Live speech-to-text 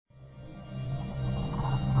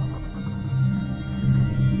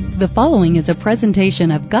The following is a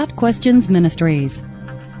presentation of Got Questions Ministries.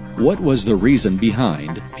 What was the reason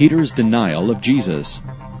behind Peter's denial of Jesus?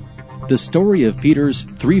 The story of Peter's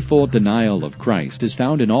threefold denial of Christ is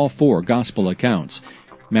found in all four gospel accounts: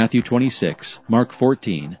 Matthew 26, Mark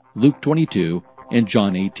 14, Luke 22, and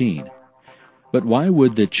John 18. But why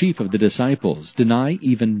would the chief of the disciples deny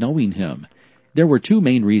even knowing him? There were two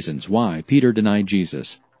main reasons why Peter denied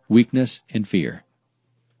Jesus: weakness and fear.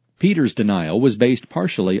 Peter's denial was based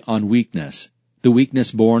partially on weakness, the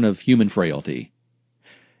weakness born of human frailty.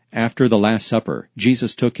 After the Last Supper,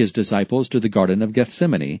 Jesus took his disciples to the Garden of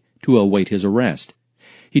Gethsemane to await his arrest.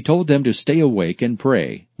 He told them to stay awake and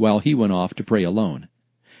pray while he went off to pray alone.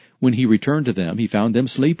 When he returned to them, he found them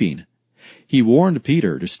sleeping. He warned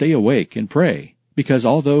Peter to stay awake and pray, because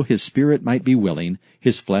although his spirit might be willing,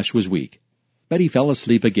 his flesh was weak. But he fell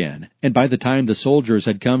asleep again, and by the time the soldiers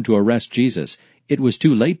had come to arrest Jesus, it was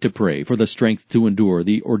too late to pray for the strength to endure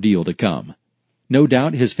the ordeal to come. No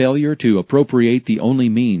doubt his failure to appropriate the only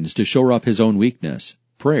means to shore up his own weakness,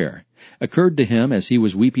 prayer, occurred to him as he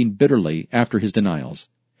was weeping bitterly after his denials.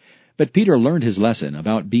 But Peter learned his lesson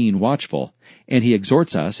about being watchful, and he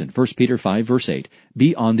exhorts us in 1 Peter 5 verse 8,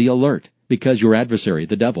 "Be on the alert, because your adversary,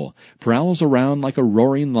 the devil, prowls around like a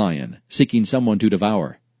roaring lion, seeking someone to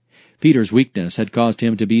devour." Peter's weakness had caused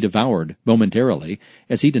him to be devoured momentarily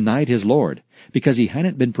as he denied his Lord, because he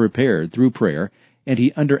hadn't been prepared through prayer, and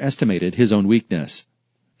he underestimated his own weakness.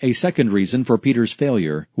 A second reason for Peter's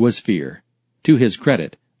failure was fear. To his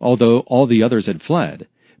credit, although all the others had fled,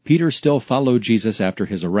 Peter still followed Jesus after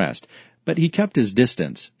his arrest, but he kept his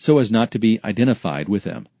distance so as not to be identified with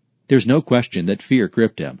him. There's no question that fear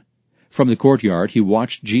gripped him. From the courtyard, he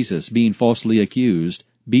watched Jesus being falsely accused,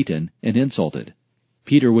 beaten, and insulted.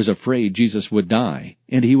 Peter was afraid Jesus would die,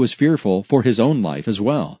 and he was fearful for his own life as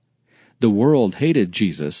well. The world hated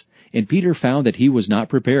Jesus, and Peter found that he was not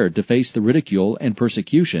prepared to face the ridicule and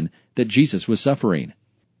persecution that Jesus was suffering.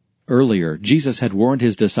 Earlier, Jesus had warned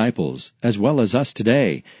his disciples, as well as us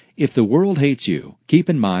today, "If the world hates you, keep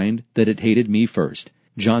in mind that it hated me first."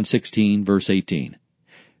 John 16, verse 18.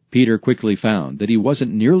 Peter quickly found that he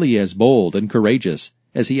wasn't nearly as bold and courageous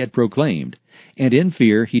as he had proclaimed, and in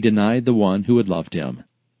fear he denied the one who had loved him.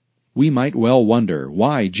 We might well wonder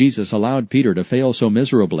why Jesus allowed Peter to fail so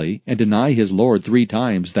miserably and deny his Lord 3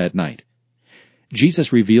 times that night.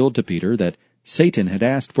 Jesus revealed to Peter that Satan had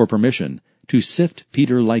asked for permission to sift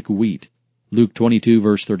Peter like wheat. Luke 22,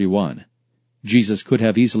 verse 31. Jesus could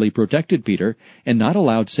have easily protected Peter and not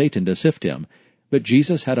allowed Satan to sift him, but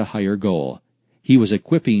Jesus had a higher goal. He was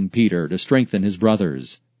equipping Peter to strengthen his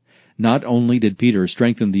brothers. Not only did Peter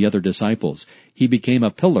strengthen the other disciples, he became a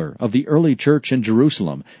pillar of the early church in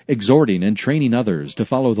Jerusalem, exhorting and training others to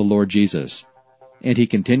follow the Lord Jesus. And he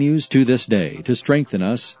continues to this day to strengthen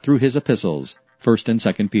us through his epistles, 1 and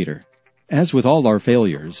 2 Peter. As with all our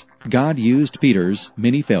failures, God used Peter's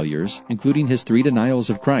many failures, including his 3 denials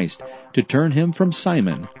of Christ, to turn him from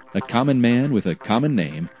Simon, a common man with a common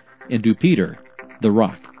name, into Peter, the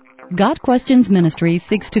rock. Got Questions Ministries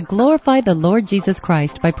seeks to glorify the Lord Jesus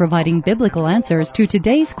Christ by providing biblical answers to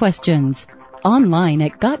today's questions. Online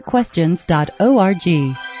at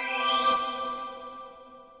gotquestions.org.